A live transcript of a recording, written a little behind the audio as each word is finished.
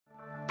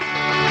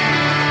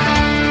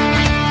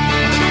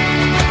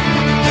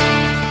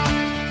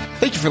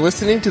Thank you for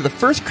listening to the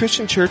First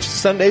Christian Church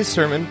Sunday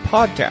Sermon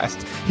Podcast.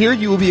 Here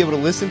you will be able to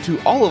listen to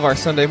all of our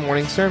Sunday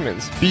morning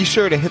sermons. Be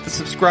sure to hit the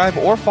subscribe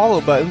or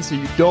follow button so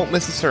you don't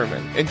miss a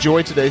sermon.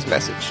 Enjoy today's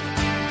message.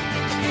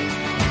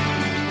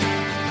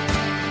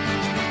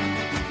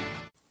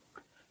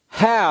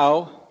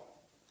 How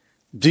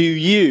do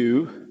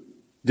you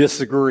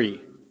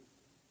disagree?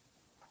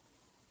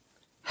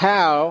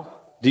 How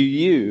do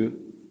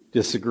you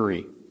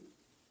disagree?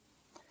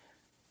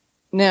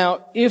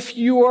 Now, if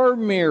you are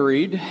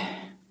married,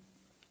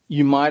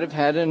 you might have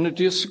had a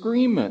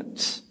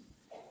disagreement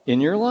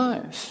in your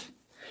life.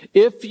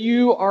 If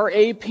you are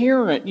a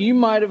parent, you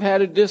might have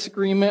had a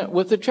disagreement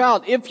with a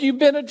child. If you've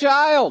been a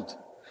child,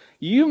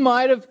 you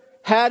might have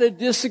had a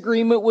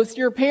disagreement with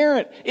your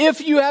parent. If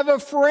you have a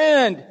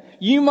friend,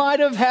 you might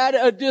have had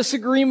a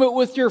disagreement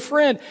with your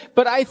friend.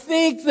 But I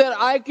think that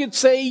I could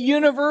say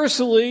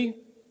universally,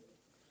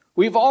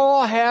 we've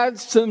all had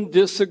some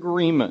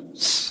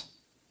disagreements.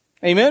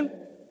 Amen?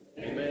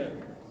 Amen.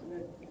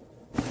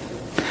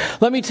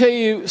 Let me tell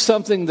you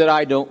something that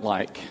I don't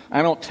like.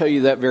 I don't tell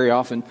you that very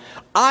often.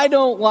 I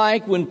don't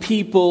like when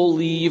people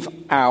leave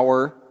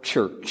our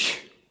church.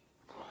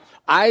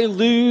 I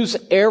lose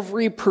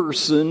every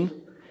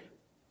person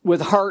with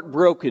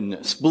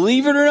heartbrokenness.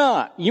 Believe it or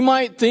not. You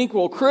might think,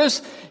 well,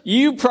 Chris,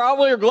 you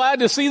probably are glad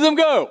to see them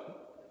go.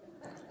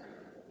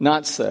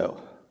 Not so.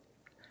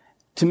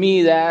 To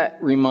me, that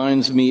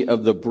reminds me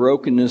of the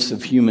brokenness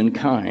of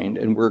humankind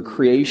and where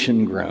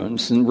creation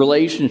groans and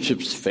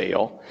relationships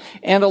fail.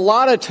 And a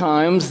lot of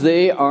times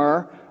they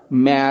are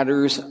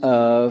matters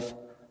of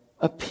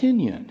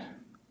opinion.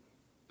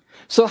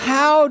 So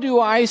how do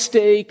I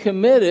stay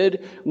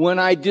committed when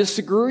I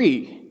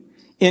disagree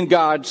in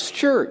God's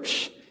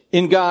church,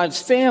 in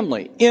God's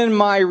family, in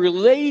my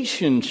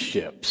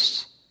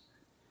relationships?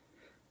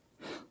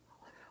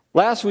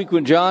 Last week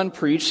when John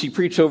preached, he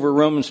preached over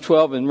Romans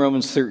 12 and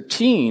Romans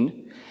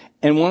 13.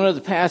 And one of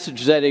the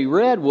passages that he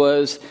read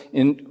was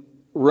in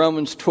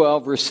Romans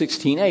 12 verse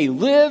 16a,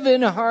 live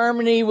in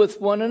harmony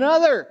with one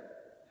another.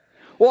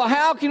 Well,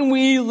 how can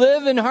we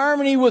live in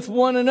harmony with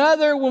one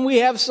another when we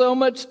have so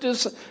much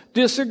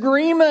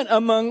disagreement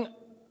among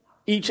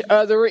each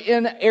other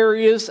in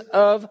areas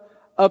of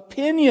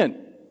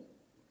opinion?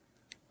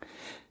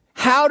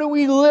 How do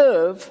we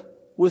live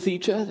with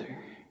each other?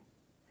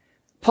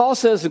 Paul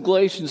says in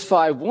Galatians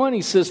 5:1,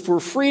 he says,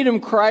 for freedom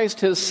Christ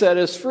has set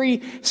us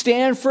free.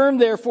 Stand firm,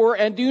 therefore,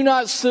 and do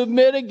not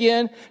submit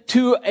again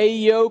to a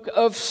yoke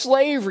of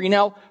slavery.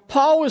 Now,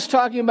 Paul was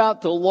talking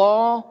about the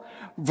law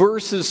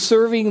versus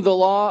serving the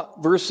law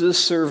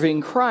versus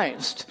serving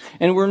Christ.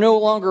 And we're no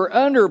longer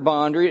under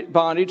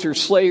bondage or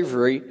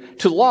slavery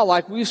to law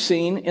like we've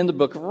seen in the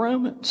book of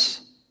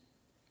Romans.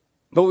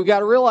 But we've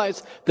got to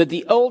realize that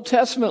the Old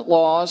Testament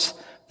law's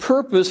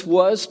purpose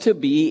was to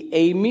be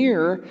a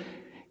mirror.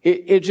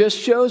 It just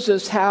shows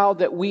us how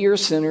that we are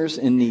sinners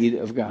in need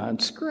of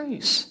God's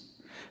grace.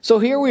 So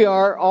here we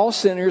are, all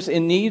sinners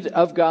in need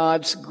of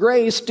God's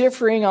grace,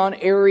 differing on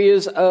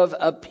areas of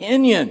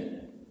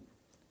opinion,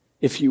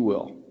 if you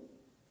will,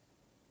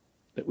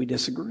 that we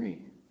disagree.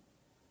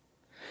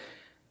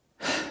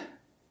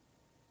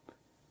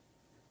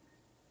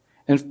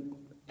 And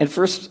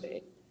first,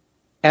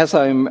 as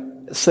I'm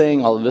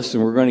saying all of this,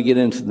 and we're going to get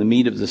into the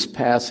meat of this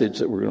passage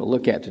that we're going to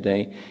look at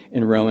today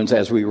in Romans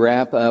as we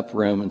wrap up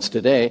Romans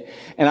today.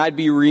 And I'd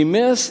be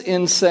remiss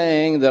in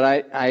saying that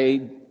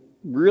I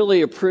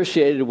really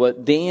appreciated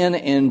what Dan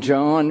and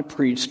John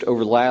preached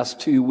over the last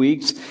 2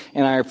 weeks,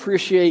 and I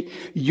appreciate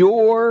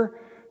your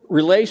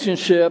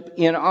relationship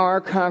in our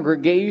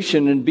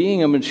congregation and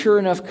being a mature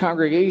enough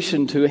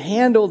congregation to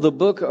handle the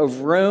book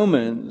of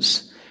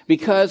Romans,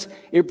 because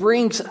it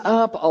brings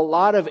up a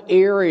lot of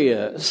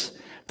areas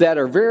that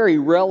are very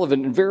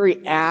relevant and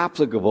very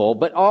applicable,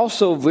 but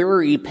also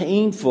very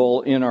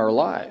painful in our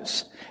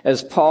lives,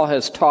 as Paul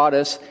has taught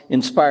us,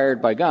 inspired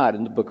by God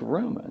in the book of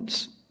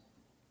Romans.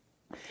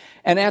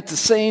 And at the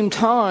same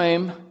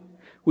time,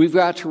 we've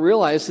got to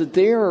realize that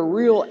there are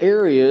real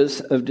areas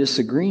of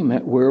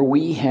disagreement where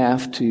we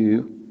have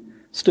to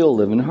still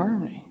live in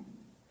harmony.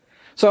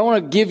 So I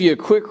want to give you a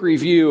quick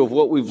review of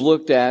what we've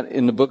looked at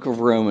in the book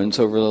of Romans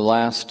over the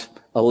last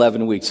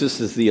 11 weeks.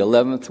 This is the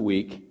 11th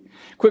week.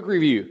 Quick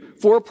review.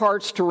 4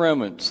 parts to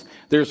Romans.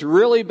 There's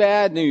really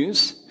bad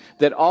news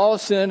that all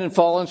sin and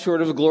fallen short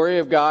of the glory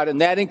of God,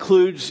 and that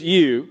includes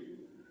you.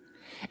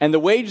 And the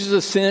wages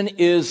of sin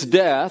is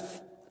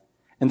death,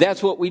 and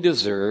that's what we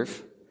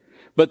deserve.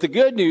 But the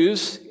good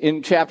news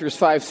in chapters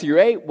 5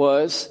 through 8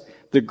 was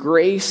the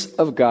grace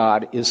of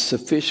God is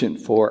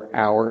sufficient for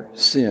our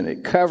sin.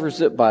 It covers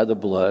it by the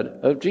blood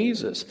of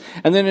Jesus.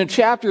 And then in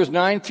chapters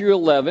 9 through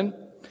 11,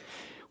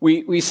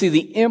 we see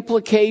the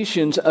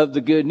implications of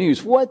the good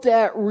news, what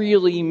that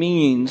really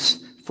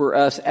means for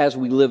us as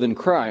we live in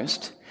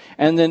Christ.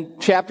 And then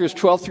chapters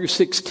 12 through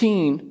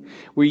 16,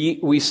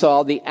 we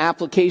saw the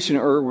application,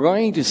 or we're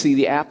going to see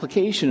the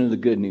application of the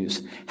good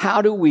news.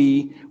 How do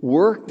we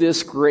work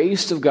this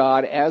grace of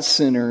God as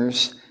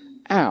sinners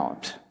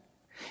out?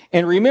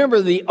 And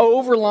remember, the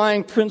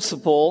overlying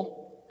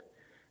principle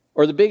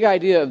or the big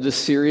idea of this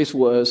series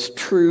was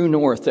true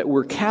north, that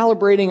we're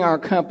calibrating our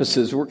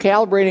compasses, we're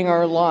calibrating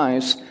our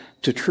lives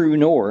to true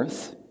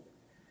north.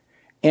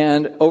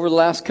 And over the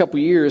last couple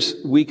of years,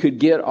 we could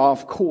get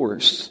off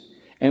course,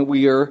 and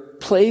we are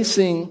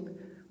placing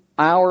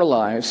our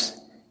lives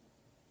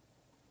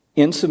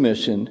in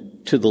submission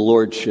to the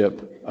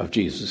lordship of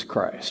Jesus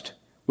Christ,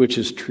 which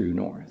is true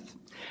north.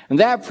 And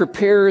that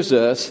prepares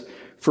us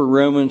for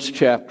Romans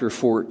chapter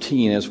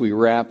 14 as we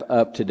wrap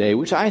up today,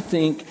 which I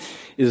think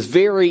is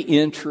very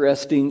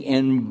interesting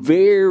and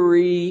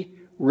very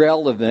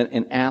relevant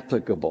and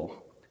applicable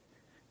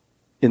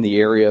in the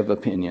area of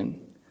opinion.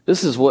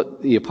 This is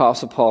what the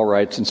Apostle Paul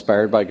writes,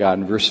 inspired by God,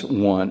 in verse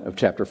 1 of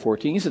chapter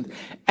 14. He said,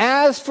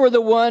 "As for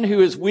the one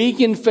who is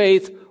weak in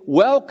faith,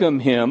 welcome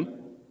him,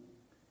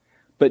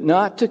 but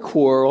not to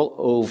quarrel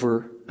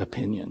over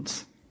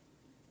opinions."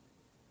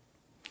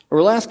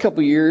 Over the last couple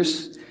of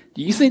years,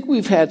 do you think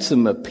we've had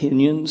some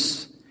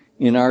opinions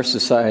in our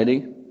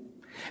society?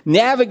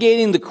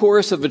 Navigating the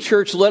course of a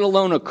church, let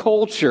alone a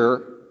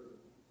culture,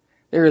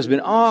 there has been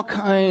all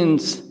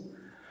kinds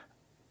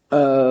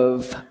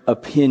of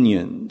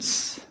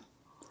opinions.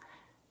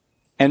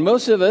 And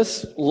most of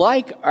us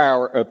like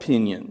our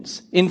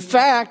opinions. In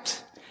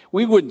fact,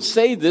 we wouldn't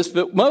say this,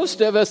 but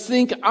most of us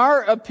think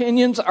our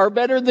opinions are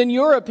better than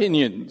your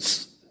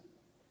opinions.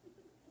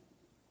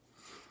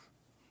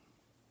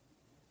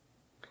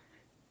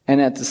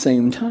 And at the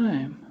same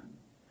time,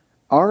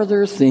 are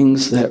there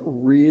things that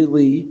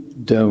really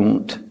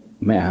don't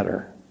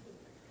matter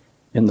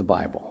in the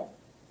Bible?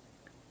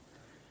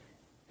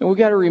 And we've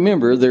got to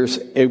remember there's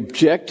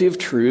objective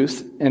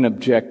truth and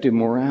objective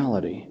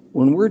morality.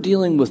 When we're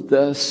dealing with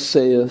 "thus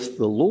saith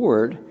the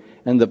Lord,"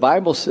 and the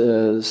Bible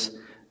says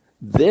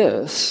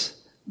this,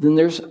 then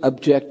there's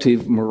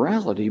objective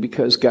morality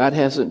because God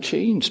hasn't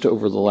changed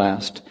over the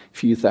last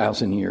few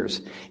thousand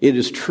years. It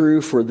is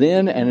true for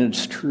then and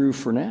it's true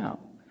for now.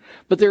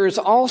 But there is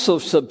also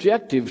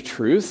subjective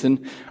truth,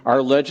 and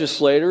our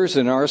legislators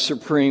and our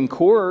Supreme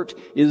Court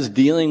is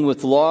dealing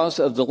with laws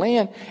of the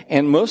land,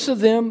 and most of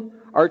them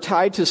are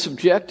tied to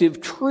subjective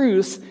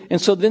truth,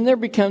 and so then there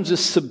becomes a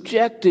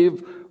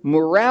subjective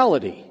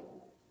morality.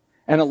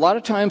 And a lot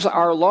of times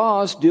our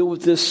laws deal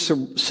with this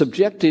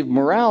subjective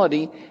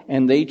morality,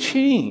 and they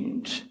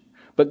change.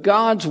 But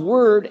God's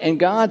Word and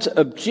God's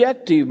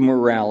objective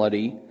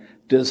morality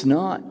does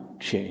not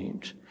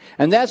change.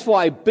 And that's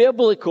why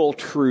biblical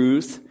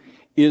truth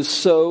is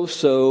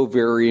so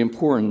very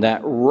important.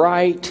 That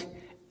right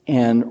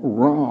and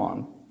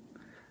wrong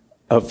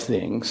of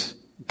things,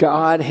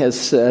 God has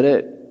said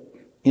it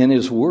in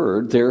His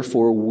Word.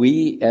 Therefore,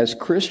 we as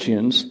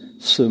Christians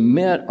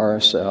submit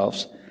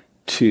ourselves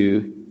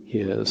to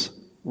His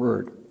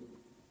Word.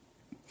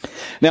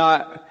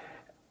 Now,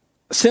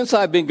 since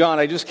I've been gone,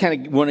 I just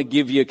kind of want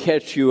to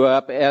catch you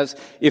up, as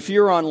if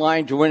you're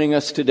online joining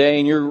us today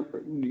and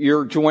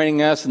you're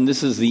joining us, and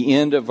this is the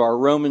end of our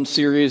Roman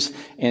series,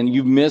 and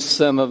you missed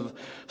some of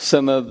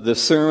the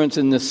sermons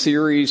in this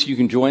series, you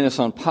can join us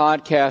on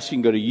podcast. You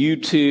can go to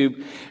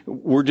YouTube.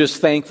 We're just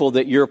thankful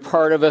that you're a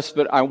part of us,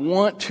 but I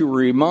want to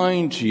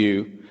remind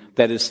you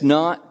that it's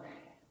not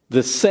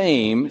the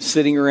same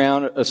sitting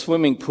around a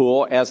swimming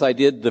pool as I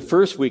did the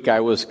first week I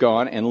was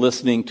gone and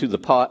listening to the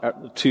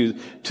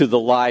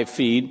live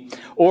feed,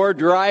 or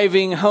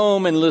driving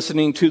home and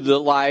listening to the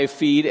live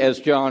feed as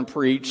John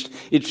preached.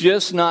 It's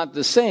just not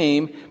the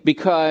same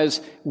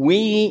because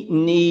we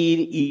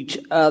need each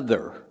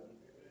other.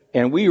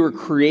 And we were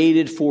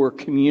created for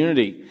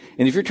community.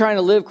 And if you're trying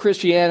to live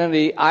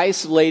Christianity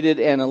isolated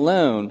and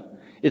alone,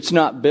 it's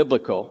not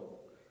biblical.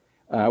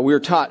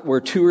 We're taught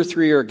where 2 or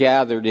 3 are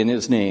gathered in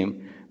His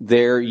name,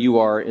 there you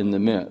are in the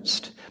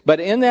midst. But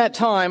in that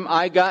time,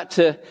 I got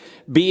to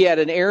be at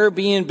an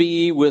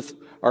Airbnb with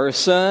our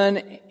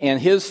son and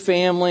his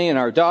family and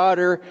our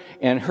daughter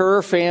and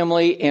her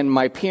family and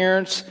my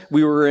parents.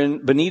 We were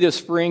in Bonita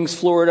Springs,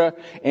 Florida,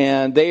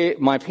 and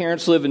my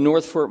parents live in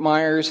North Fort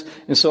Myers.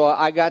 And so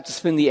I got to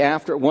spend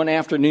one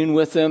afternoon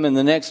with them, and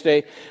the next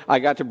day I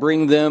got to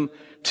bring them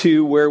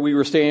to where we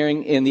were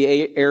staying in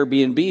the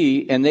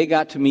Airbnb, and they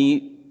got to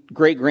meet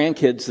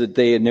great-grandkids that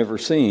they had never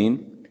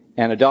seen,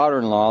 and a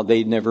daughter-in-law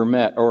they'd never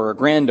met, or a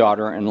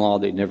granddaughter-in-law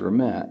they'd never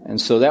met.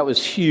 And so that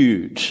was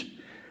huge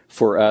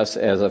for us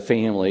as a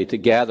family to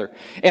gather.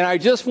 And I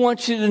just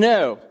want you to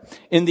know,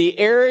 in the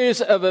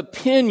areas of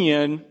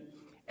opinion,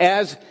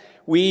 as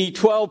we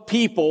 12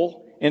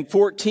 people and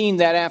 14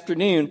 that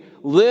afternoon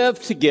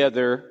lived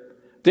together,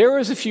 there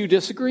was a few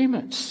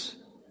disagreements.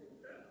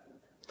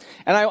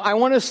 And I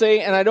want to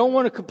say, and I don't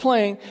want to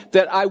complain,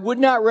 that I would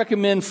not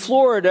recommend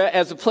Florida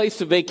as a place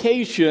to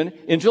vacation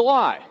in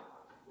July,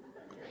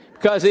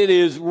 because it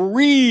is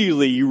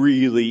really,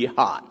 really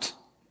hot.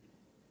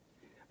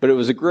 But it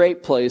was a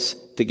great place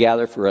to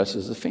gather for us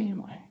as a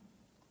family.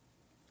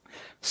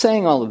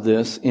 Saying all of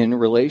this in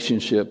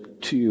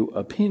relationship to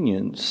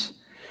opinions,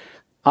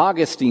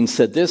 Augustine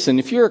said this, and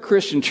if you're a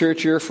Christian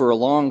churcher for a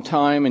long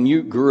time and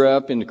you grew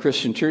up in the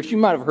Christian church, you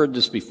might have heard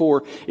this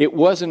before. It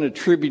wasn't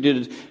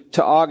attributed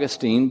to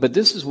Augustine, but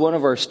this is one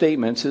of our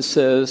statements. It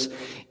says,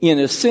 in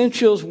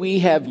essentials we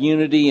have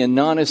unity, in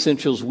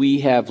non-essentials we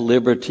have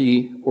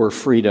liberty or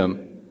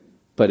freedom,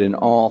 but in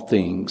all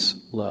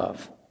things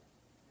love.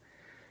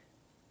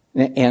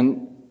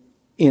 And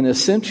in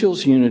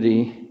essentials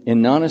unity,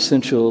 in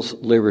non-essentials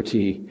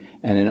liberty,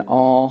 and in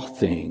all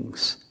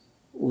things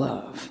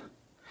love.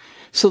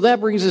 So that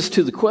brings us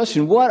to the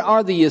question, what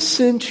are the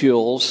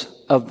essentials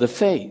of the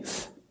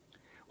faith?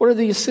 What are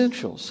the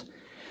essentials?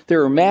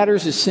 There are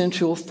matters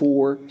essential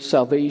for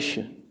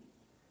salvation.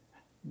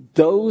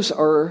 Those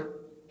are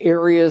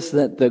areas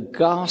that the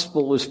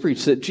gospel is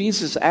preached, that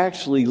Jesus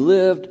actually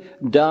lived,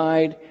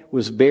 died,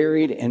 was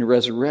buried, and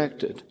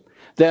resurrected.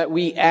 That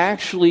we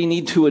actually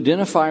need to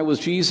identify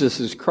with Jesus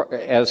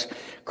as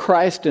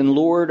Christ and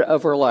Lord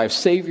of our lives,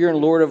 Savior and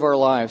Lord of our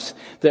lives.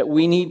 That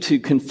we need to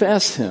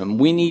confess Him.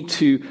 We need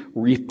to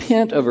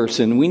repent of our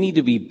sin. We need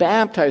to be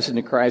baptized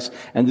into Christ.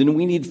 And then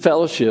we need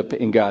fellowship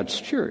in God's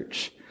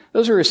church.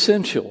 Those are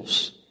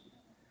essentials.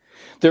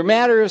 There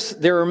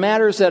are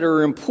matters that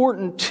are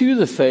important to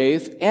the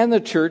faith and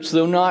the church,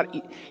 though not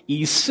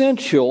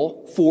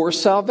essential for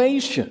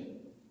salvation.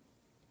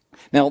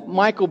 Now,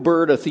 Michael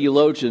Bird, a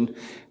theologian,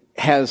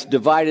 has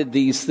divided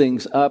these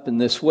things up in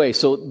this way.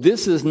 So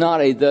this is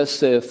not a thus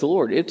saith the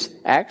Lord. It's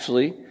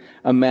actually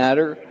a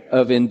matter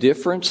of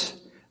indifference,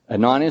 a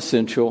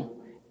non-essential,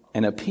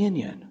 and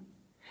opinion.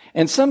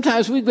 And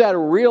sometimes we've got to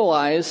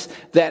realize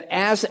that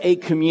as a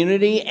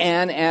community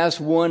and as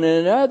one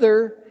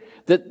another,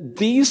 that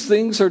these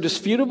things are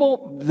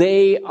disputable,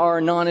 they are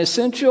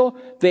non-essential,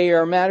 they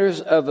are matters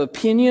of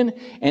opinion,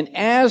 and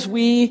as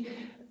we,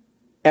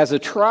 as a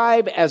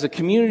tribe, as a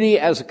community,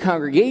 as a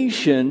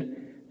congregation,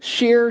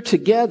 share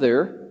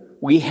together,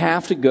 we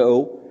have to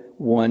go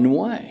one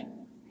way,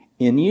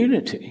 in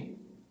unity.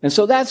 And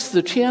so that's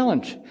the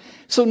challenge.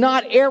 So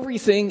not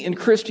everything in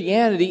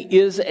Christianity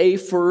is a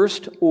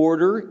first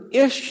order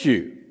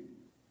issue.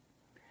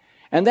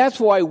 And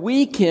that's why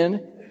we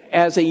can,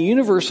 as a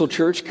universal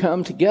church,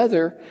 come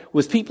together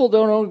with people who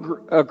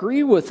don't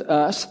agree with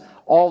us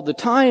all the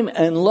time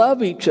and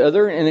love each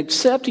other and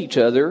accept each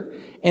other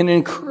and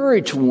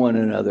encourage one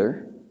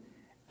another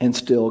and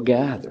still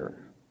gather.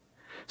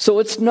 So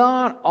it's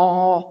not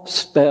all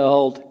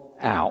spelled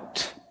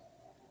out.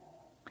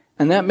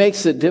 And that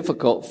makes it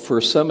difficult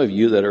for some of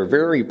you that are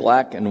very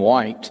black and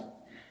white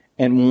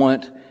and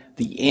want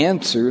the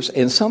answers,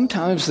 and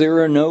sometimes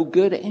there are no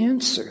good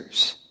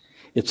answers.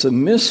 It's a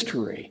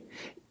mystery.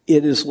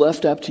 It is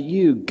left up to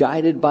you,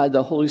 guided by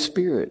the Holy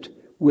Spirit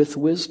with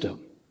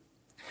wisdom.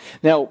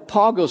 Now,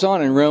 Paul goes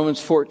on in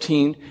Romans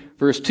 14,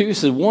 verse 2,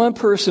 says, one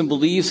person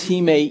believes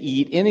he may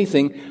eat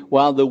anything,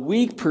 while the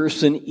weak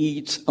person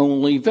eats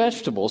only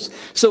vegetables.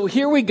 So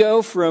here we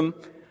go from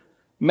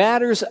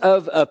matters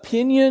of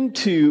opinion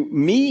to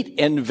meat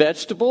and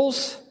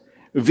vegetables,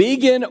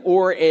 vegan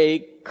or a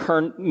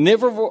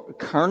carnivore.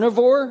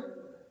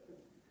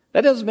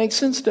 That doesn't make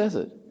sense, does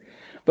it?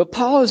 But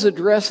Paul is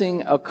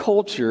addressing a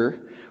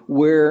culture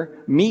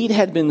where meat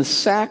had been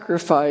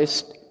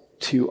sacrificed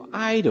to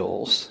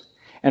idols.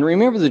 And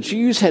remember, the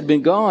Jews had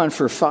been gone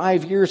for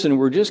 5 years and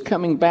were just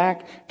coming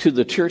back to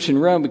the church in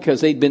Rome because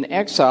they'd been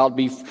exiled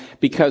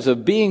because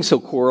of being so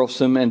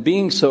quarrelsome and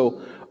being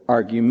so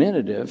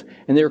argumentative.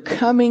 And they're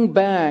coming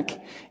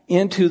back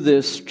into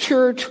this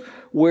church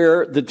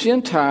where the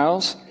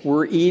Gentiles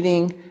were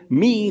eating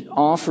meat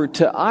offered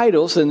to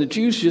idols, and the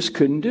Jews just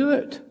couldn't do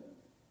it.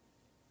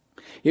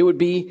 It would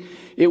be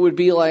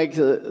like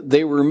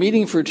they were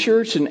meeting for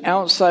church, and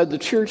outside the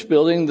church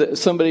building,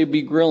 somebody would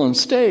be grilling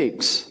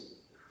steaks.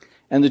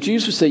 And the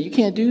Jews would say, you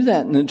can't do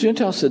that. And the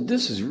Gentiles said,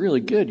 this is really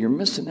good. You're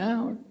missing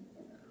out.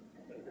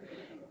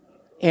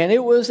 And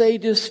it was a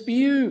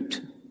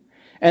dispute.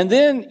 And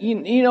then,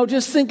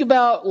 just think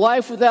about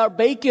life without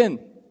bacon,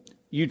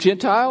 you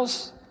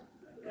Gentiles.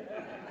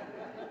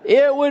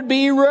 It would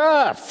be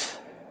rough.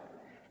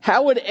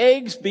 How would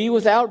eggs be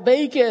without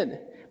bacon?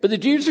 But the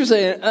Jews were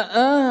saying,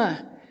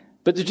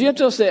 But the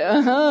Gentiles say,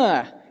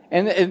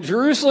 And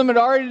Jerusalem had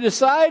already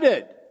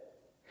decided.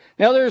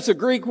 Now there's a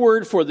Greek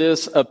word for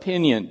this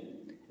opinion.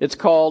 It's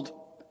called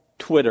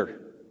Twitter.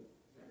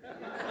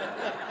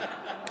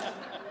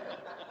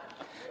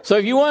 So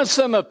if you want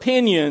some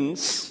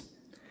opinions,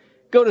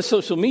 go to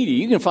social media.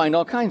 You can find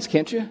all kinds,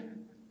 can't you?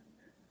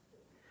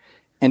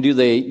 And do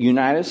they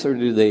unite us or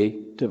do they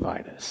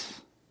divide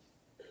us?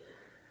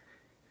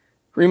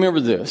 Remember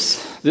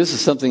this. This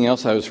is something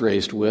else I was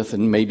raised with,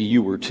 and maybe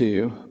you were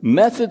too.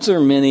 Methods are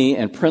many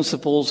and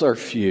principles are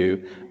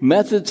few.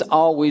 Methods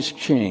always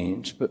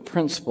change, but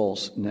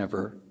principles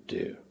never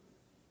do.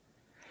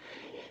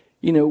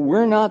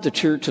 We're not the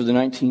church of the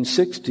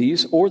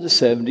 1960s or the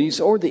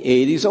 70s or the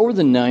 80s or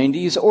the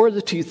 90s or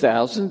the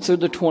 2000s or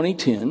the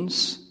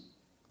 2010s.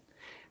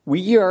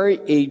 We are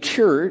a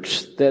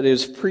church that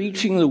is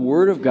preaching the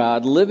Word of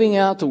God, living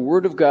out the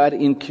Word of God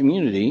in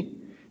community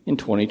in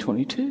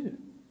 2022.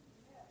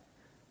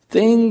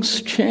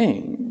 Things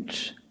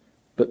change,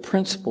 but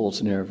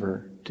principles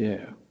never do.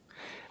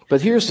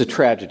 But here's the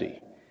tragedy.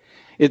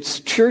 It's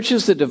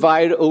churches that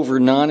divide over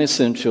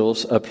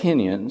non-essentials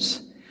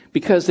opinions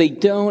because they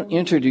don't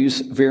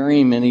introduce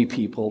very many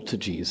people to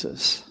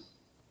Jesus.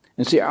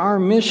 And see, our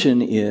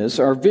vision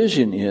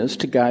is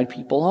to guide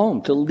people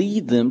home, to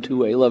lead them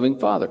to a loving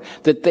Father,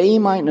 that they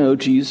might know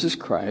Jesus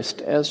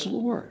Christ as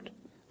Lord.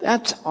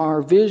 That's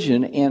our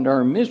vision and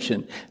our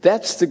mission.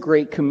 That's the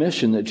Great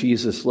Commission that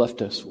Jesus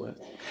left us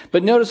with.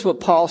 But notice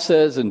what Paul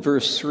says in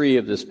verse 3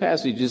 of this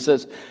passage. He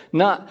says,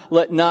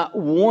 let not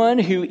one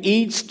who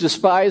eats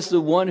despise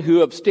the one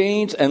who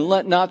abstains, and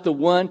let not the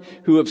one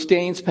who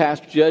abstains pass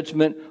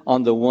judgment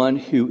on the one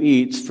who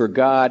eats, for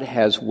God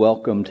has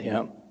welcomed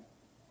him.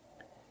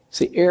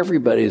 See,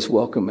 everybody is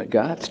welcome at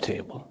God's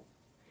table.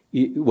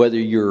 Whether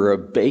you're a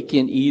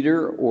bacon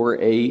eater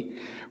or a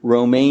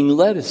romaine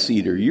lettuce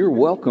eater, you're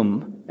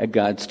welcome at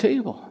God's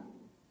table.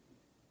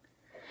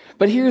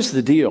 But here's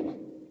the deal.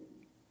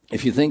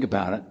 If you think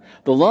about it,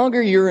 the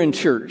longer you're in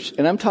church,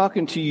 and I'm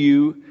talking to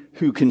you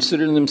who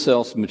consider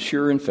themselves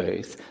mature in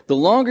faith, the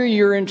longer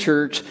you're in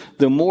church,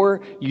 the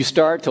more you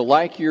start to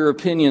like your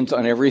opinions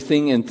on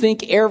everything and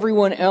think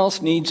everyone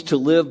else needs to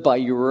live by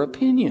your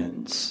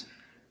opinions.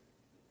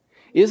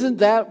 Isn't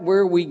that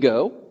where we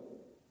go?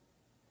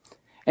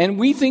 And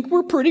we think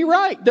we're pretty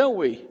right, don't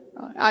we?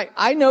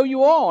 I know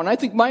you all, and I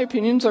think my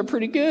opinions are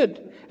pretty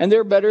good, and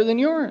they're better than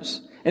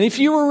yours. And if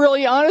you were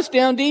really honest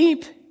down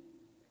deep,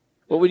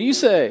 what would you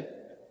say?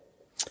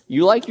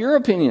 You like your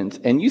opinions,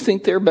 and you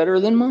think they're better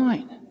than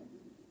mine.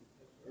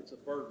 It's a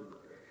burden.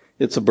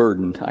 It's a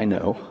burden, I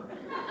know.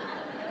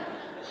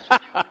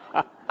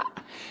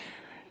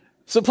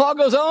 So Paul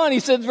goes on, he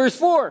says, verse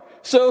 4,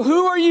 so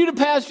who are you to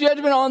pass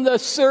judgment on the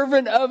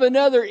servant of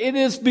another? It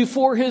is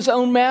before his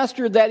own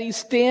master that he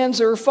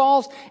stands or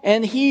falls,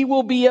 and he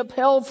will be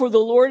upheld, for the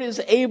Lord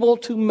is able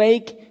to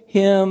make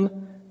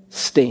him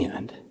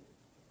stand.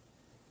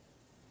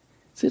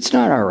 It's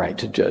not our right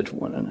to judge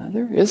one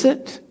another, is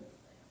it?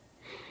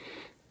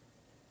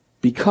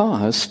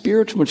 Because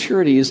spiritual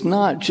maturity is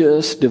not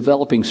just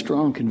developing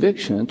strong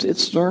convictions,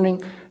 it's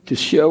learning to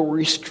show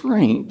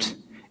restraint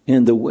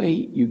in the way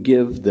you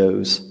give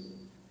those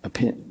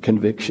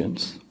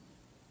convictions.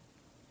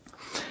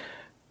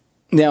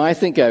 Now, I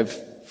think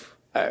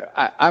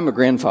I'm a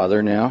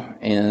grandfather now,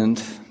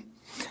 and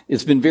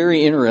it's been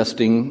very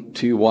interesting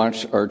to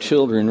watch our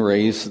children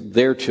raise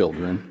their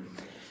children.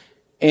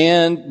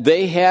 And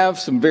they have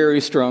some very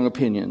strong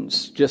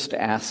opinions. Just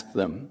ask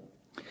them.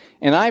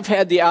 And I've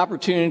had the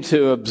opportunity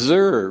to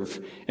observe,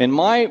 and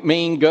my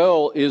main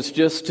goal is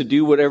just to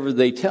do whatever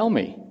they tell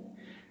me,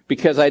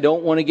 because I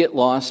don't want to get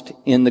lost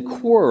in the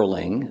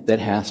quarreling that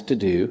has to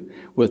do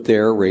with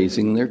their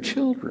raising their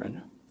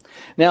children.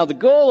 Now, the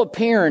goal of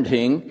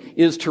parenting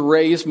is to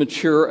raise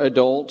mature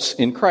adults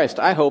in Christ.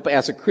 I hope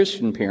as a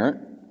Christian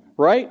parent,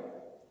 right?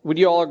 Would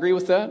you all agree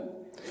with that?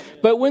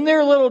 But when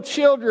they're little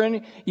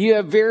children, you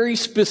have very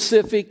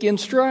specific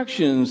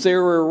instructions.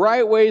 There are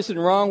right ways and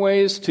wrong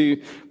ways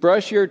to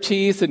brush your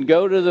teeth and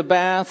go to the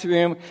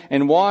bathroom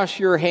and wash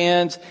your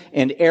hands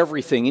and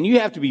everything. And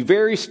you have to be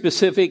very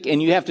specific, and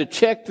you have to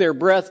check their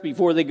breath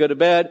before they go to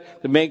bed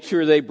to make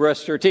sure they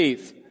brush their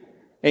teeth.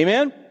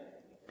 Amen?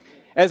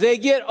 As they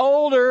get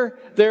older,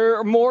 there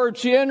are more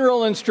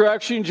general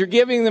instructions. You're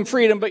giving them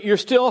freedom, but you're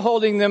still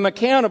holding them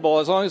accountable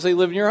as long as they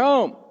live in your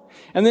home.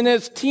 And then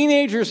as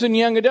teenagers and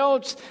young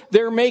adults,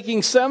 they're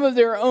making some of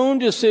their own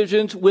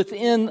decisions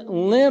within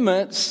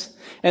limits.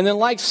 And then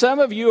like some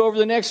of you over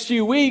the next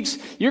few weeks,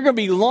 you're going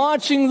to be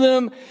launching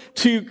them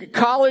to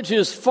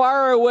colleges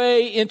far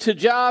away, into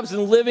jobs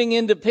and living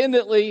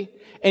independently.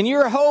 And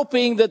you're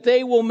hoping that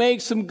they will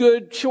make some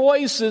good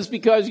choices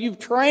because you've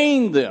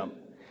trained them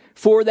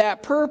for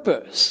that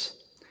purpose.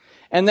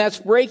 And that's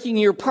breaking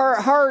your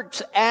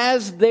hearts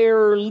as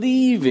they're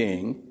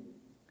leaving.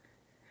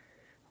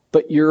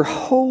 But you're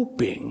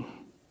hoping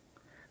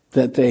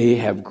that they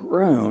have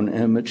grown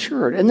and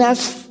matured. And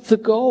that's the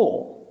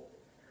goal,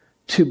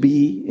 to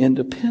be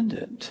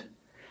independent,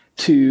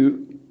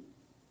 to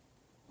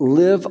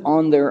live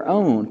on their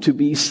own, to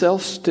be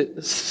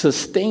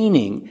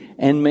self-sustaining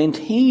and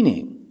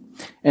maintaining.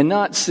 And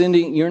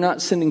you're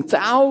not sending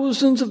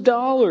thousands of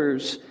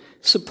dollars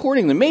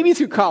supporting them, maybe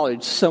through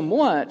college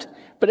somewhat,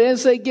 but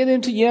as they get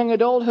into young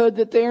adulthood,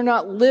 that they're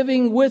not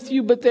living with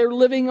you, but they're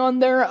living on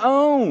their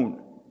own.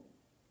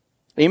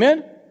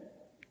 Amen?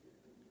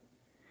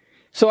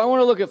 So I want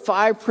to look at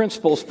 5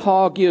 principles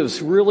Paul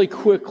gives really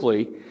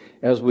quickly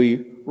as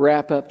we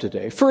wrap up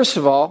today. First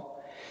of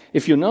all,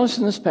 if you'll notice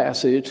in this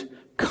passage,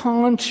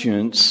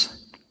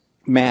 conscience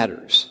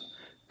matters.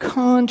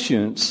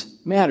 Conscience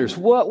matters.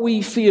 What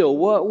we feel,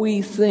 what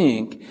we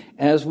think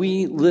as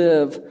we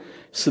live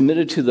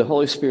submitted to the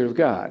Holy Spirit of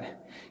God.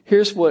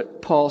 Here's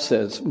what Paul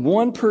says.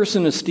 One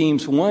person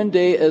esteems one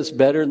day as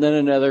better than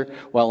another,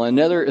 while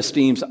another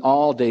esteems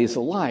all days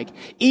alike.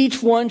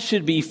 Each one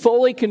should be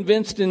fully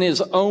convinced in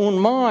his own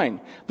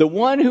mind. The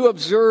one who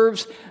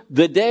observes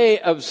the day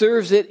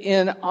observes it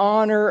in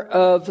honor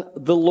of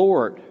the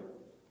Lord.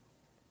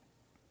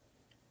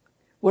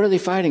 What are they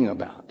fighting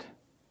about?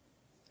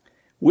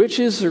 Which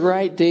is the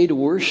right day to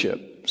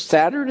worship,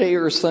 Saturday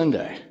or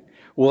Sunday?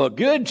 Well, a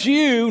good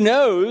Jew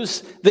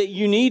knows that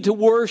you need to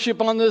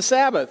worship on the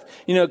Sabbath.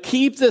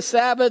 Keep the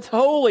Sabbath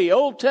holy,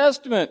 Old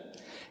Testament.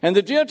 And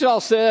the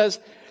Gentile says,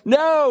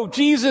 no,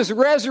 Jesus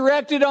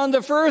resurrected on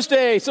the first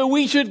day, so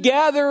we should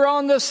gather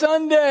on the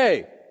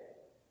Sunday.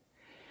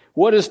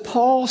 What does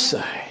Paul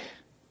say?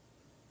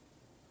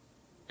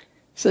 He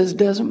says it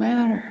doesn't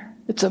matter.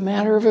 It's a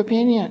matter of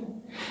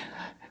opinion.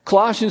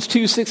 Colossians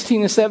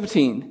 2:16 and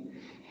 17.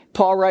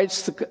 Paul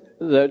writes to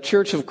the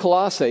church of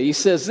Colossae. He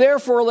says,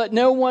 therefore, let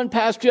no one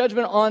pass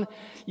judgment on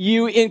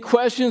you in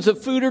questions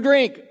of food or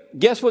drink.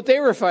 Guess what they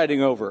were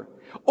fighting over?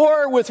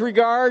 Or with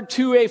regard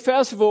to a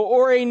festival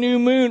or a new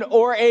moon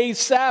or a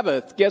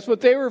Sabbath. Guess what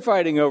they were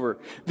fighting over?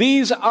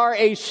 These are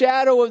a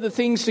shadow of the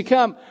things to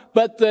come,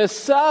 but the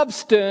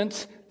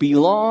substance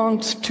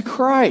belongs to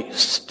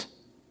Christ.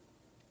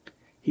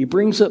 He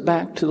brings it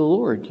back to the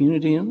Lord,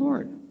 unity in the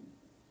Lord.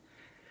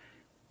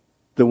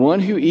 The one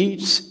who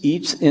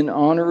eats in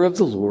honor of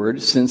the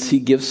Lord, since he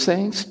gives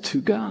thanks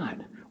to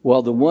God.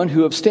 While the one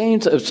who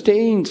abstains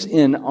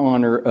in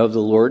honor of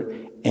the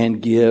Lord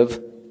and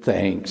give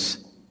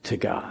thanks to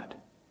God.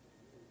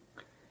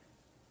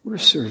 We're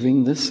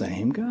serving the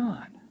same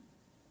God.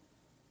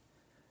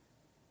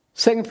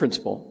 Second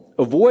principle,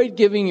 avoid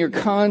giving your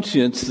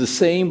conscience the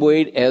same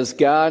weight as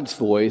God's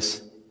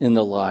voice in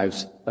the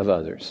lives of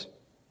others.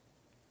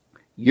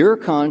 Your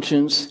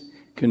conscience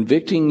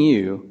convicting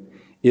you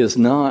is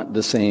not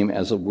the same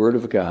as the word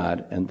of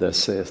God, and thus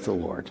saith the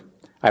Lord.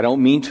 I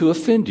don't mean to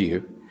offend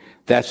you.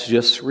 That's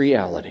just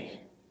reality.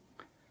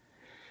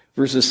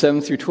 Verses 7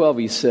 through 12,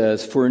 he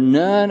says, for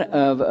none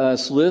of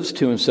us lives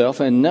to himself,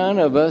 and none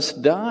of us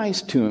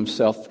dies to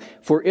himself.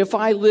 For if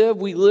I live,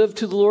 we live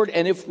to the Lord,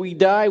 and if we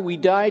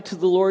die to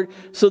the Lord.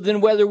 So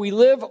then whether we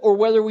live or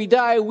whether we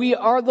die, we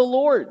are the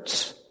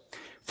Lord's.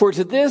 For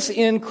to this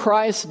end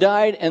Christ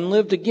died and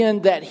lived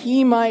again, that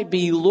he might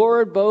be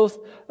Lord both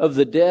of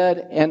the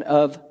dead and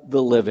of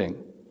the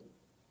living.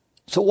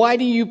 So why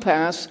do you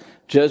pass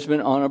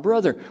judgment on a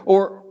brother?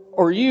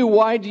 Or you,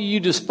 why do you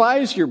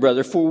despise your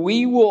brother? For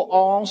we will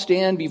all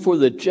stand before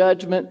the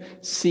judgment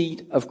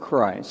seat of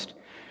Christ.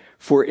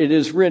 For it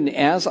is written,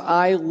 as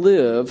I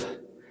live,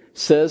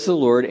 says the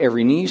Lord,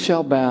 every knee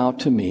shall bow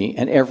to me,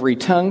 and every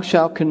tongue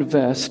shall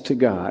confess to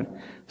God.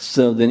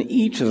 So then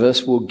each of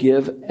us will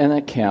give an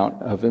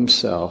account of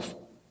himself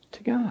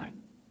to God.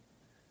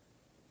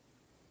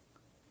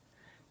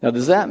 Now,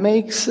 does that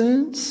make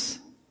sense?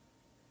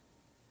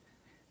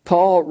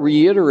 Paul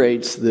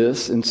reiterates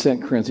this in 2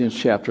 Corinthians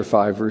chapter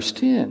 5, verse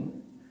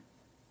 10.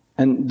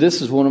 And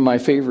this is one of my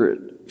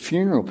favorite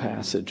funeral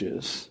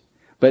passages.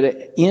 But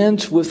it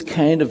ends with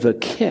kind of a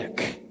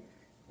kick.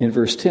 In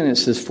verse 10 it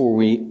says, for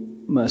we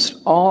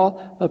must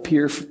all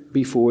appear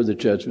before the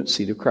judgment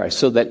seat of Christ,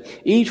 so that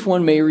each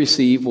one may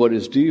receive what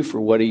is due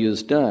for what he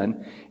has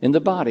done in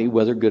the body,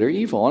 whether good or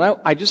evil. And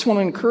I just want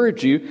to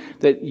encourage you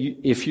that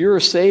if you're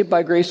saved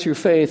by grace through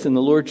faith in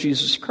the Lord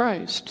Jesus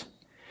Christ,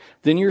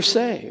 then you're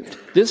saved.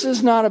 This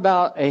is not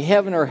about a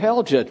heaven or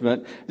hell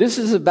judgment. This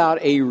is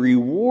about a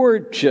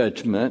reward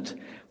judgment,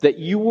 that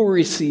you will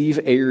receive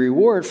a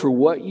reward for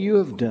what you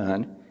have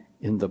done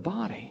in the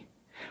body.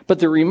 But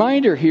the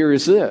reminder here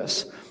is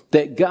this,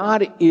 that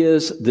God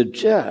is the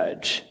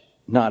judge,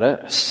 not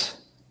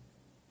us.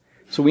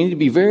 So we need to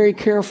be very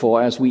careful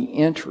as we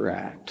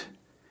interact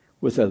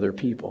with other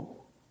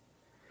people.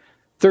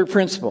 Third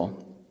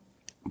principle,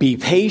 be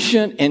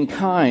patient and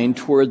kind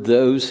toward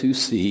those who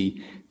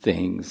see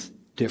things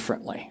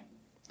differently.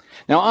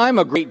 Now, I'm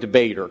a great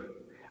debater.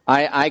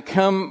 I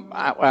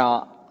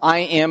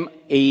am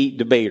a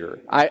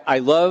debater. I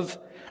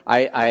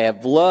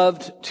have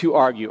loved to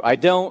argue. I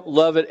don't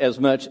love it as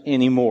much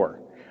anymore.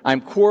 I'm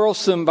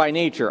quarrelsome by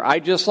nature. I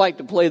just like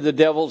to play the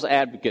devil's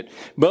advocate.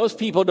 Most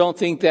people don't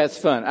think that's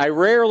fun.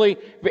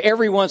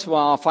 Every once in a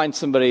while, I'll find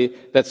somebody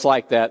that's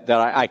like that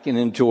I can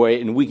enjoy,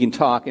 and we can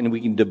talk and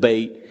we can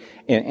debate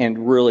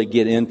and really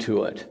get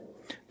into it.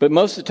 But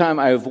most of the time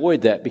I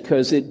avoid that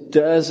because it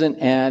doesn't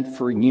add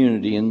for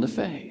unity in the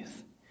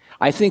faith.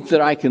 I think that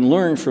I can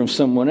learn from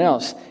someone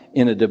else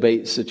in a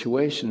debate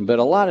situation, but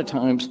a lot of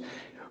times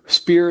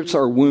spirits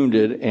are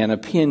wounded and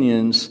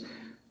opinions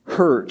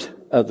hurt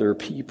other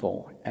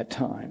people at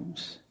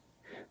times.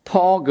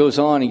 Paul goes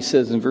on, he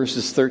says in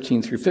verses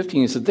 13 through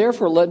 15, he said,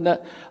 therefore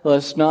let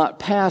us not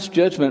pass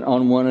judgment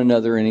on one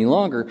another any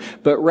longer,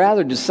 but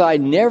rather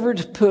decide never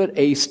to put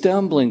a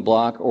stumbling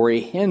block or a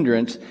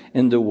hindrance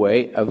in the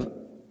way of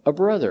a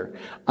brother.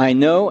 I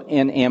know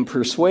and am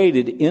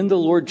persuaded in the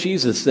Lord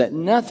Jesus that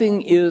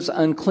nothing is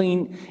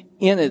unclean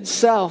in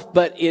itself,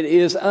 but it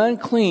is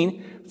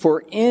unclean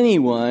for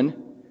anyone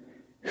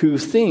who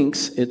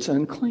thinks it's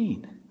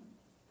unclean.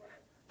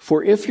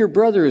 For if your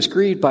brother is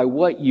grieved by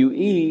what you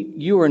eat,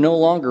 you are no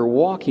longer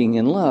walking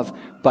in love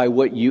by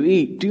what you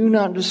eat. Do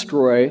not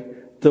destroy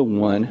the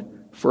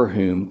one for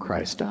whom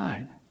Christ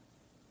died.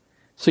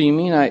 So you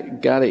mean I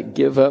got to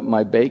give up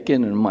my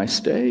bacon and my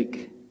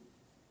steak?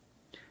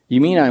 You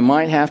mean I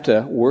might have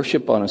to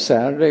worship on a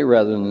Saturday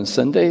rather than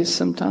Sundays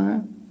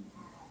sometime?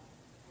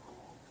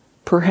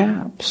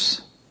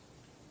 Perhaps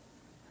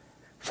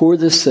for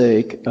the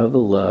sake of the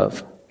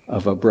love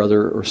of a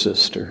brother or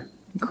sister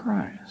in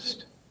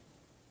Christ.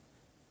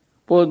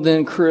 Well,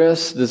 then,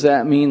 Chris, does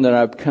that mean that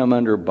I've come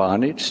under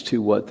bondage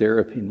to what their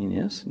opinion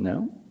is?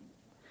 No.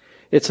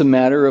 It's a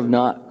matter of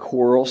not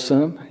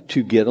quarrelsome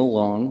to get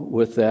along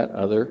with that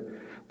other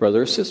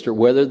brother or sister,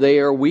 whether they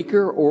are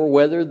weaker or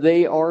whether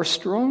they are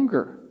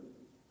stronger.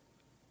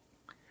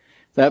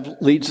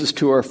 That leads us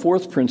to our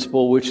fourth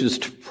principle, which is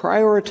to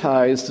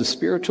prioritize the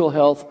spiritual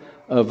health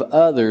of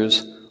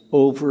others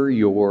over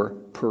your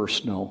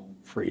personal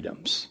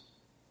freedoms.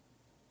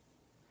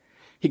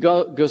 He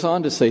goes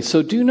on to say,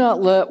 so do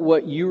not let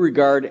what you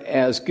regard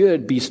as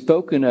good be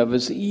spoken of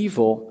as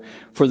evil,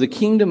 for the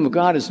kingdom of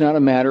God is not a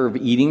matter of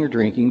eating or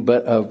drinking,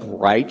 but of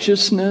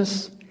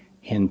righteousness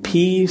and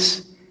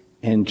peace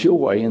and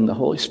joy in the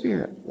Holy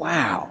Spirit.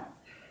 Wow.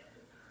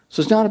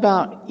 So it's not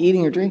about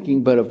eating or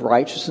drinking, but of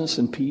righteousness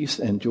and peace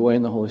and joy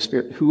in the Holy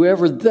Spirit.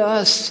 Whoever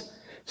thus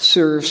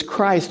serves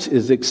Christ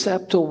is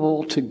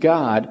acceptable to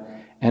God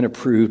and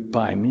approved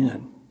by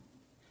men.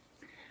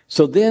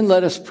 So then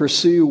let us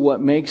pursue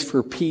what makes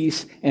for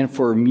peace and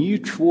for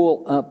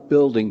mutual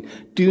upbuilding.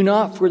 Do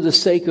not for the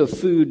sake of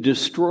food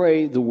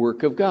destroy the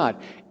work of God.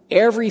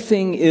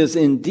 Everything is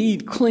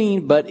indeed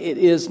clean, but it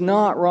is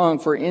not wrong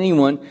for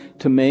anyone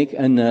to make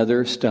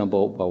another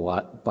stumble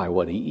by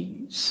what he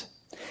eats.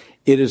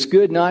 It is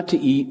good not to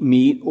eat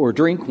meat or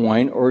drink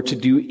wine or to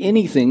do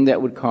anything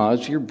that would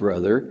cause your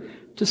brother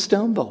to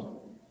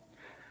stumble.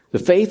 The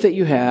faith that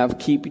you have,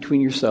 keep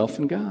between yourself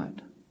and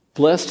God.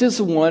 Blessed is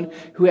the one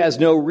who has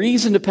no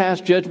reason to pass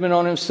judgment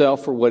on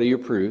himself for what he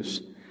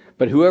approves.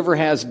 But whoever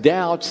has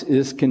doubts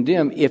is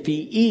condemned if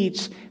he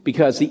eats,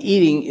 because the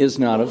eating is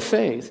not of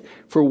faith.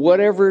 For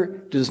whatever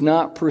does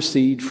not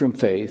proceed from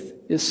faith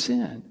is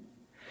sin.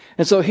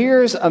 And so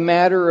here's a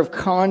matter of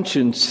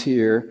conscience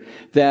here,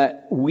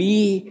 that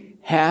we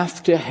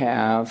have to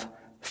have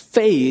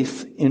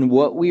faith in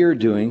what we are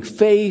doing,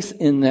 faith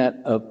in that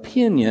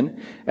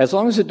opinion, as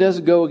long as it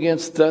doesn't go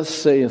against thus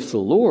saith the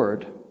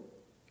Lord.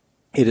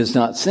 It is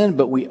not sin,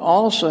 but we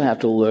also have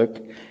to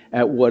look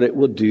at what it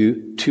will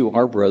do to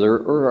our brother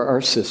or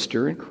our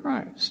sister in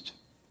Christ.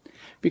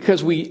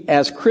 Because we,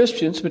 as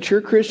Christians,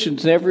 mature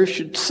Christians, never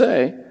should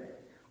say,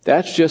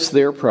 that's just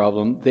their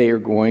problem. They are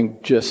going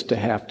just to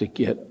have to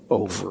get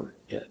over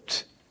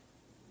it.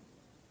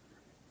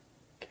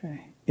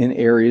 Okay. In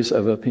areas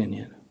of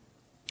opinion.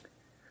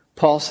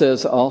 Paul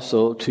says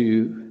also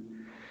to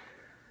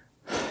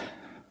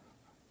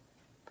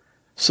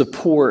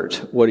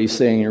support what he's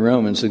saying in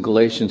Romans. In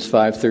Galatians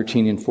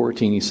 5:13 and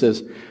 14, he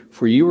says,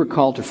 for you were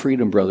called to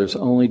freedom, brothers,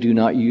 only do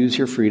not use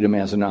your freedom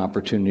as an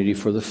opportunity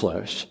for the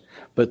flesh,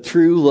 but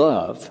through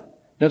love.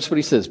 Notice what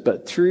he says,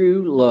 but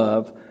through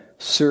love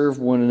serve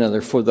one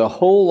another. For the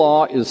whole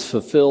law is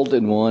fulfilled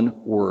in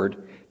one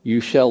word,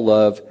 you shall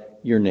love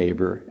your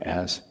neighbor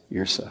as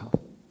yourself.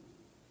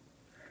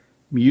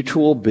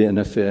 Mutual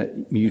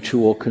benefit,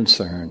 mutual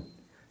concern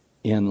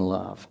in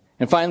love.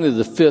 And finally,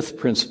 the fifth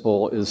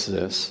principle is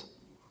this.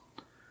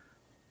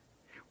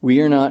 We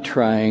are not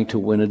trying to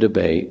win a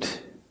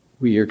debate.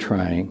 We are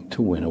trying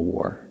to win a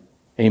war.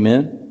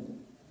 Amen?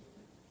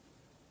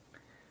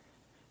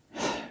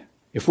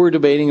 If we're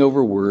debating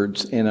over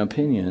words and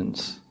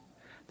opinions,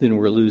 then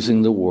we're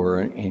losing the war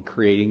and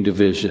creating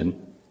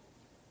division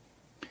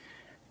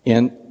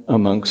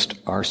amongst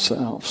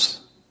ourselves.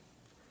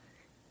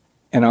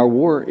 And our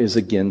war is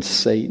against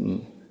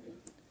Satan.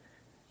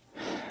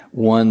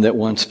 One that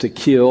wants to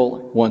kill,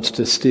 wants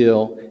to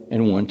steal,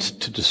 and wants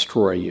to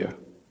destroy you.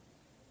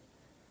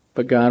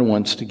 But God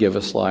wants to give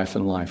us life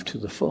and life to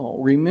the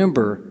full.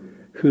 Remember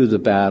who the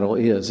battle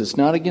is. It's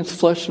not against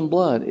flesh and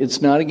blood.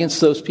 It's not against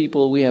those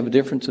people we have a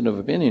difference of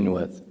opinion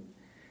with.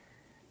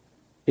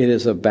 It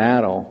is a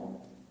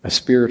battle, a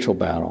spiritual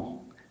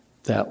battle,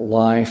 that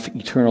life,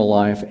 eternal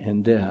life,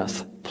 and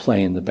death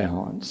play in the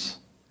balance.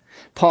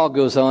 Paul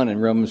goes on in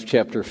Romans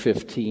chapter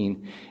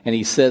 15, and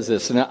he says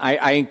this, and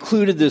I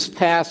included this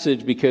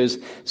passage because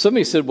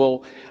somebody said,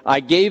 well, I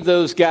gave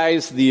those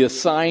guys the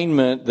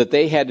assignment that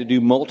they had to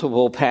do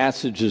multiple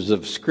passages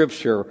of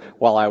Scripture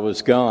while I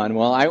was gone.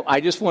 Well,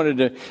 I just wanted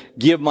to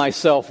give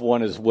myself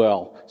one as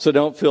well. So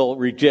don't feel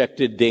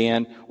rejected,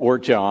 Dan or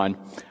John,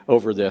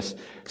 over this.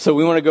 So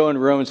we want to go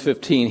into Romans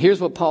 15. Here's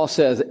what Paul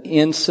says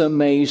in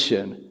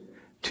summation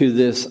to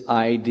this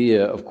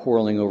idea of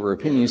quarreling over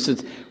opinions. He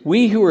says,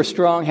 we who are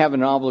strong have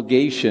an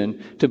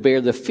obligation to bear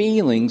the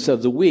feelings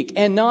of the weak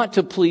and not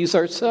to please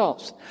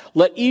ourselves.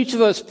 Let each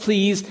of us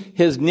please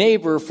his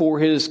neighbor for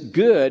his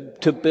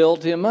good to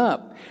build him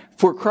up.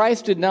 For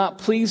Christ did not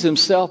please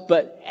himself,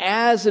 but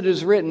as it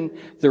is written,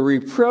 the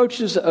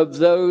reproaches of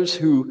those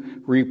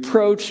who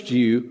reproached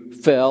you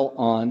fell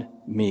on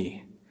me.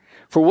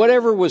 For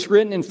whatever was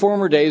written in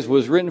former days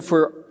was written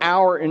for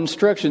our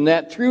instruction,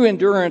 that through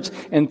endurance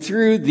and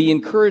through the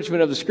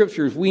encouragement of the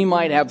Scriptures we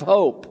might have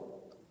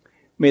hope.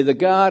 May the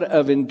God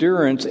of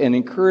endurance and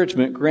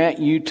encouragement grant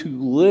you to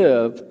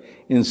live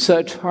in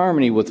such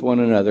harmony with one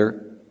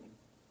another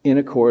in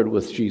accord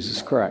with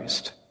Jesus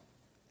Christ.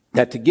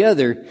 that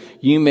together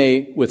you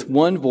may with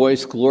one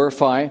voice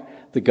glorify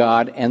the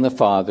God and the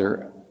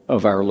Father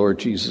of our Lord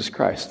Jesus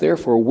Christ.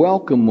 Therefore,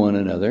 welcome one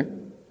another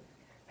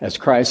as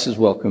Christ has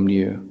welcomed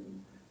you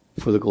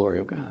for the glory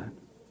of God.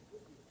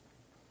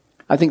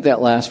 I think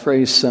that last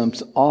phrase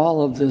sums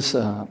all of this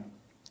up.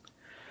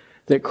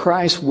 That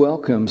Christ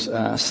welcomes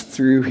us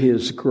through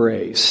his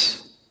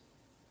grace.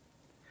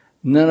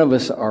 None of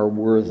us are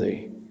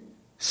worthy,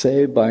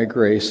 saved by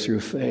grace through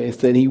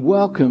faith. That he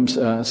welcomes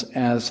us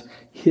as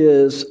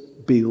his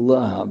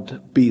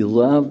beloved,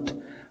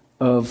 beloved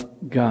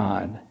of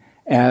God,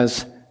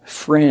 as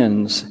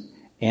friends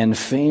and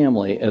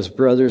family, as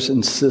brothers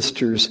and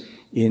sisters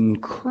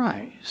in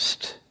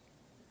Christ.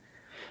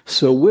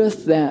 So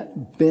with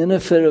that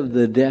benefit of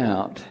the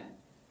doubt,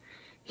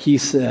 he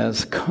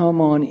says, come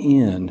on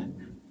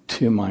in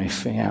to my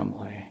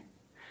family.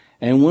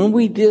 And when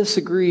we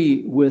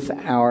disagree with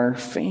our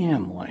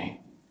family,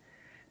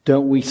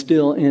 don't we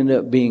still end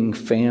up being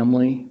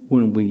family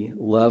when we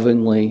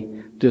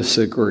lovingly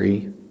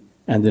disagree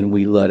and then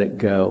we let it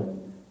go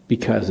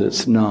because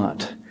it's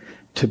not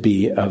to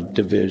be of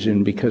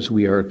division, because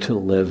we are to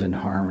live in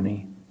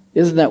harmony?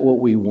 Isn't that what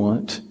we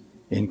want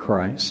in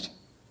Christ?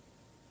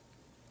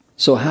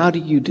 So how do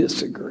you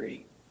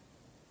disagree?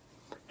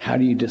 How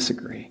do you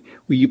disagree?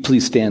 Will you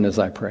please stand as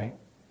I pray?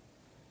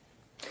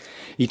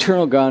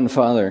 Eternal God and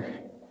Father,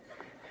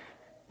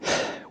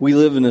 we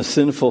live in a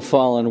sinful,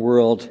 fallen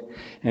world,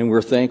 and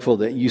we're thankful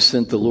that you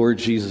sent the Lord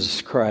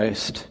Jesus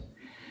Christ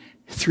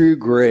through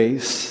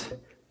grace,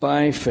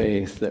 by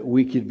faith, that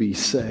we could be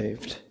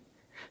saved,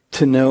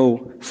 to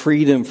know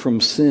freedom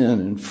from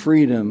sin and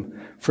freedom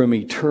from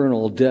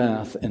eternal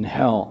death and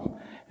hell.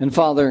 And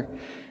Father,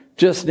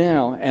 just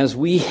now, as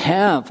we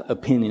have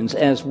opinions,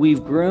 as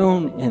we've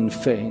grown in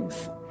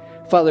faith,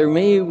 Father,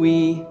 may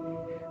we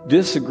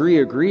disagree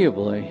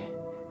agreeably,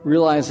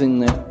 realizing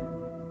that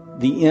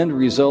the end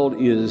result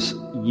is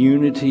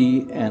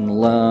unity and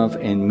love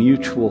and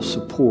mutual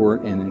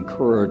support and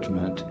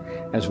encouragement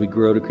as we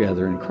grow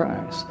together in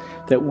Christ.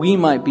 That we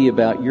might be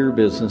about your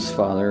business,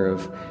 Father,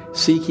 of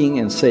seeking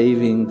and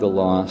saving the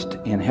lost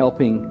and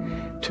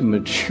helping to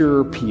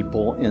mature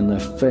people in the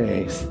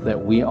faith,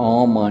 that we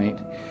all might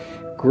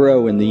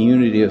grow in the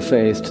unity of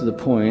faith to the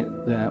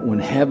point that when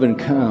heaven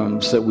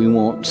comes, that we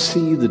won't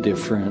see the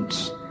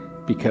difference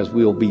because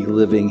we'll be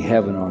living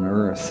heaven on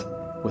earth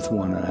with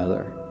one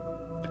another.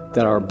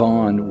 That our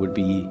bond would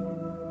be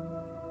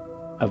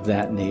of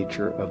that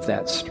nature, of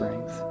that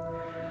strength.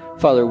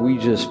 Father, we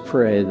just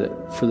pray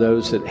that for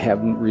those that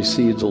haven't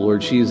received the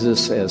Lord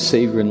Jesus as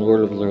Savior and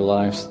Lord of their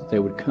lives, they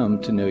would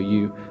come to know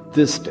you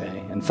this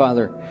day. And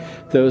Father,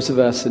 those of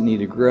us that need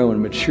to grow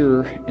and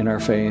mature in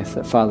our faith,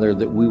 that Father,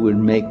 that we would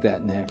make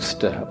that next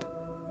step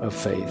of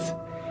faith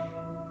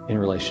in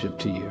relationship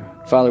to you.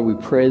 Father, we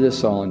pray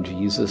this all in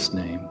Jesus'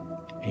 name.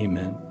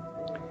 Amen.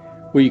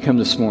 Will you come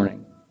this morning?